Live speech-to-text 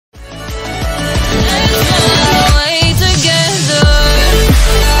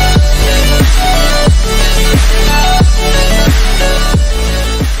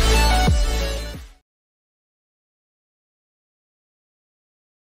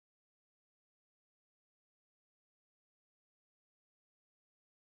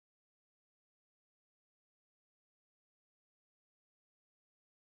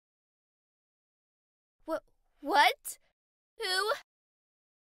What? Who?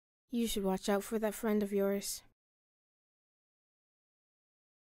 You should watch out for that friend of yours.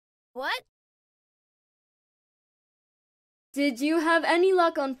 What? Did you have any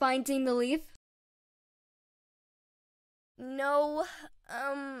luck on finding the leaf? No,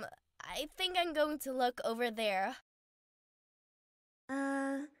 I think I'm going to look over there.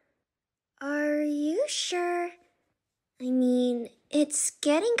 Are you sure? I mean, it's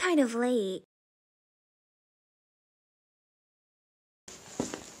getting kind of late.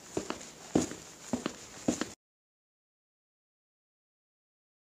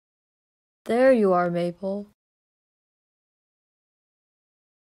 There you are, Maple.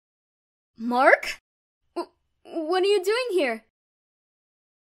 Mark? What are you doing here?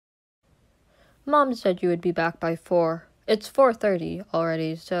 Mom said you would be back by 4. It's 4:30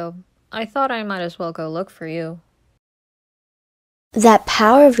 already, so I thought I might as well go look for you. That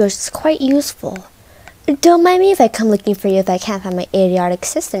power of yours is quite useful. Don't mind me if I come looking for you if I can't find my idiotic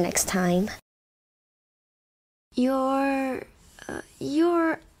sister next time. You're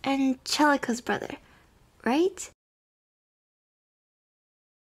Angelica's brother, right?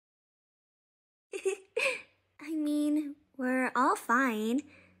 I mean, we're all fine,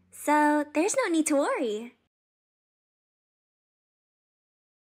 so there's no need to worry.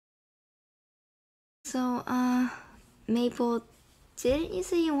 So, Maple, didn't you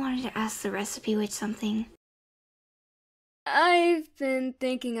say you wanted to ask the recipe witch something? I've been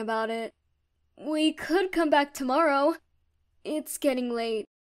thinking about it. We could come back tomorrow. It's getting late.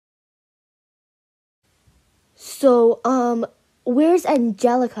 So, where's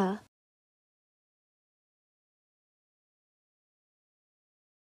Angelica?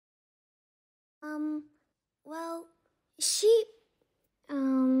 Well, she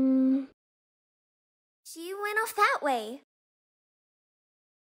went off that way.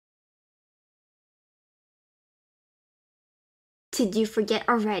 Did you forget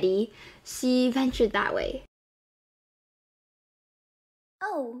already? She ventured that way.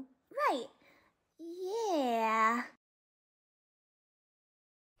 Oh, right. Yeah.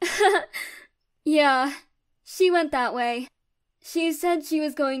 Yeah, she went that way. She said she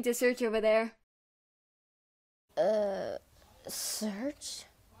was going to search over there. Search?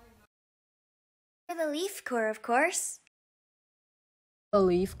 For the leaf core, of course. A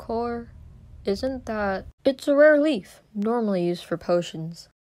leaf core? Isn't that... It's a rare leaf, normally used for potions.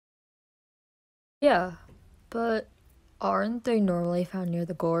 Yeah, but aren't they normally found near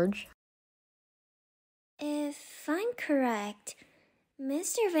the gorge? If I'm correct,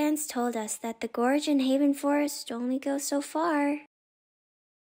 Mr. Vance told us that the gorge in Haven Forest only goes so far.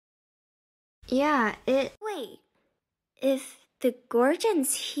 Yeah, Wait, if the gorge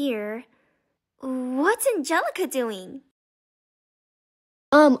ends here, what's Angelica doing?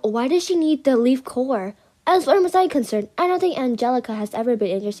 Why does she need the leaf core? As far as I'm concerned, I don't think Angelica has ever been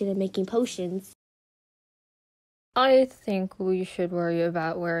interested in making potions. I think we should worry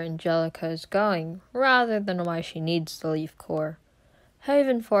about where Angelica is going, rather than why she needs the leaf core.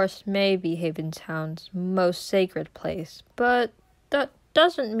 Haven Forest may be Haventown's most sacred place, but that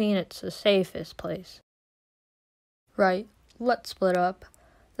doesn't mean it's the safest place. Right, let's split up.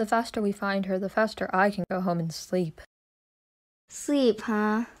 The faster we find her, the faster I can go home and sleep. Sleep,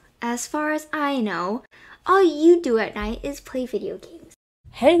 huh? As far as I know, all you do at night is play video games.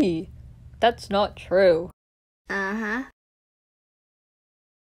 Hey, that's not true. Uh-huh.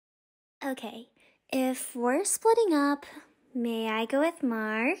 Okay, if we're splitting up, may I go with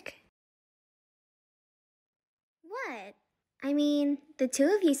Mark? What? I mean, the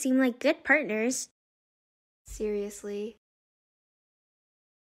two of you seem like good partners. Seriously.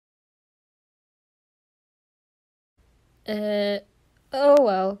 Oh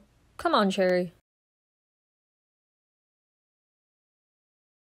well. Come on, Cherry.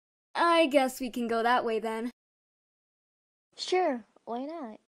 I guess we can go that way then. Sure, why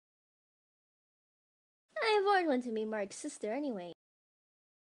not? I've always wanted to meet Mark's sister anyway.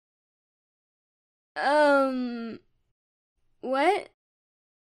 What?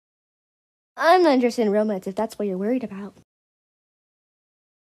 I'm not interested in romance if that's what you're worried about.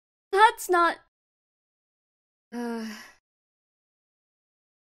 That's not...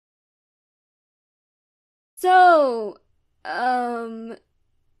 So, how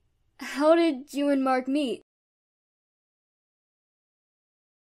did you and Mark meet?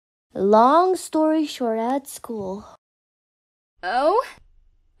 Long story short, at school. Oh?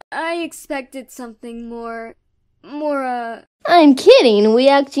 I expected something more... I'm kidding. We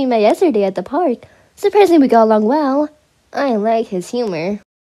actually met yesterday at the park. Surprisingly, we got along well. I like his humor.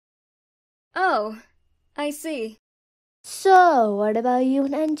 Oh, I see. So, what about you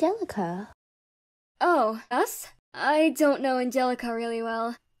and Angelica? Oh, us? I don't know Angelica really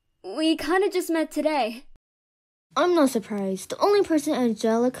well. We kinda just met today. I'm not surprised. The only person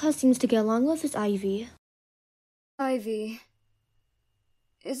Angelica seems to get along with is Ivy. Ivy.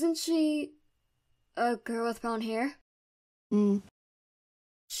 Isn't she a girl with brown hair?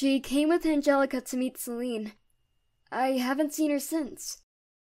 She came with Angelica to meet Celine. I haven't seen her since.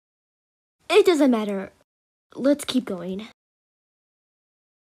 It doesn't matter. Let's keep going.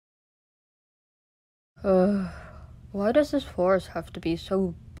 Why does this forest have to be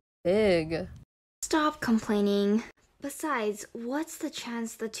so big? Stop complaining. Besides, what's the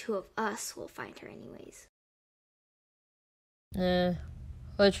chance the two of us will find her anyways?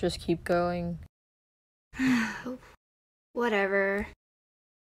 Let's just keep going. Whatever.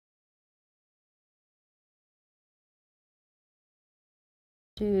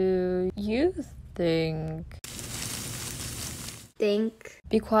 Do you think... Think?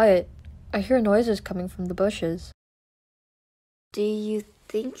 Be quiet. I hear noises coming from the bushes. Do you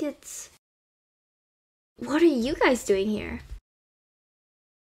think it's... What are you guys doing here?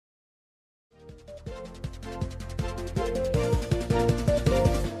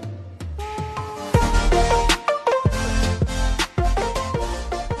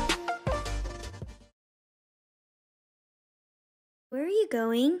 Where are you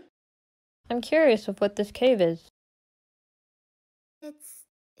going? I'm curious of what this cave is. It's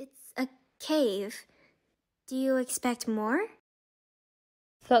a cave. Do you expect more?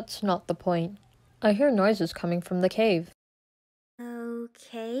 That's not the point. I hear noises coming from the cave.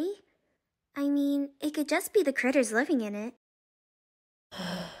 Okay. I mean, it could just be the critters living in it.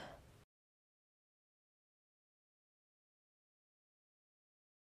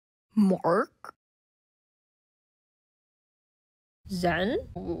 Mark? Zen?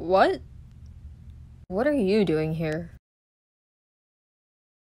 What? What are you doing here?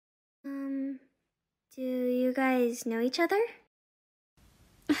 Do you guys know each other?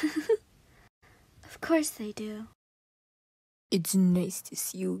 Of course they do. It's nice to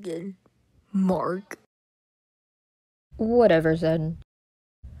see you again, Mark. Whatever, Zen.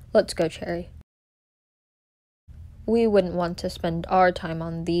 Let's go, Cherry. We wouldn't want to spend our time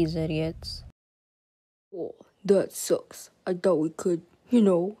on these idiots. Oh, that sucks. I thought we could,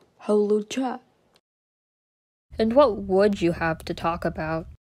 have a little chat. And what would you have to talk about?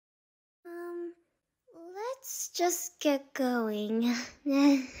 Let's just get going.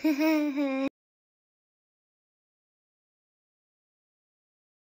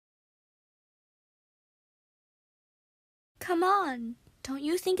 Come on! Don't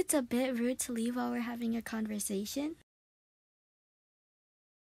you think it's a bit rude to leave while we're having a conversation?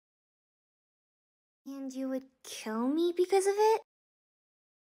 And you would kill me because of it?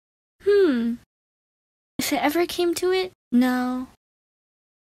 If it ever came to it, no.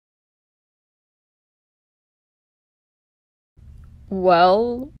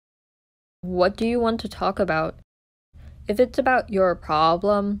 Well, what do you want to talk about? If it's about your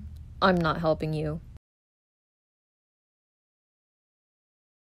problem, I'm not helping you.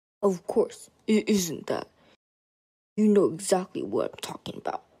 Of course, it isn't that. You know exactly what I'm talking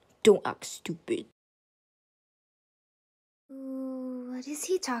about. Don't act stupid. What is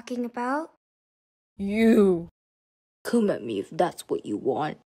he talking about? You! Come at me if that's what you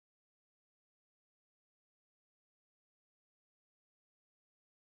want.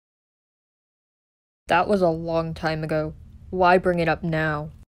 That was a long time ago. Why bring it up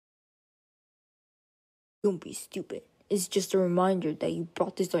now? Don't be stupid. It's just a reminder that you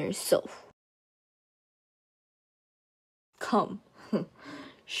brought this on yourself. Come,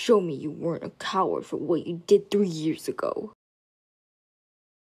 show me you weren't a coward for what you did 3 years ago.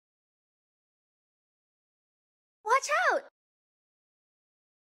 Watch out!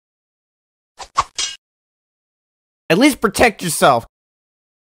 At least protect yourself.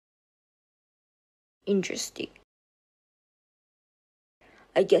 Interesting.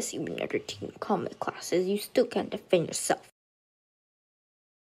 I guess even after taking comic classes, you still can't defend yourself.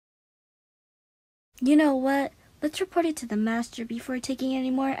 You know what? Let's report it to the master before taking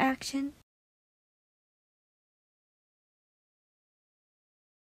any more action.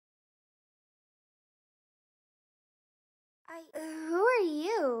 Who are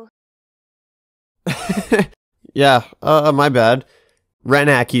you? Yeah, my bad. Ryn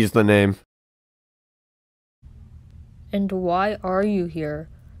Aki is the name. And why are you here?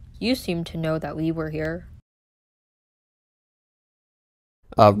 You seem to know that we were here.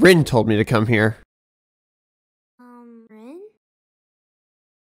 Ryn told me to come here. Ryn?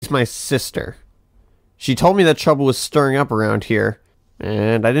 It's my sister. She told me that trouble was stirring up around here,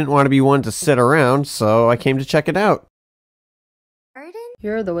 and I didn't want to be one to sit around, so I came to check it out. Pardon?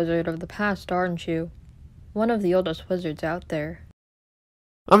 You're the wizard of the past, aren't you? One of the oldest wizards out there.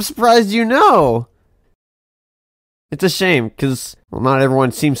 I'm surprised you know! It's a shame, because, well, not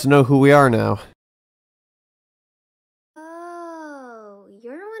everyone seems to know who we are now. Oh,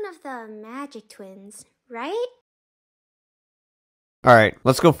 you're one of the magic twins, right? Alright,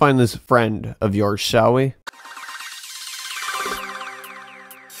 let's go find this friend of yours, shall we?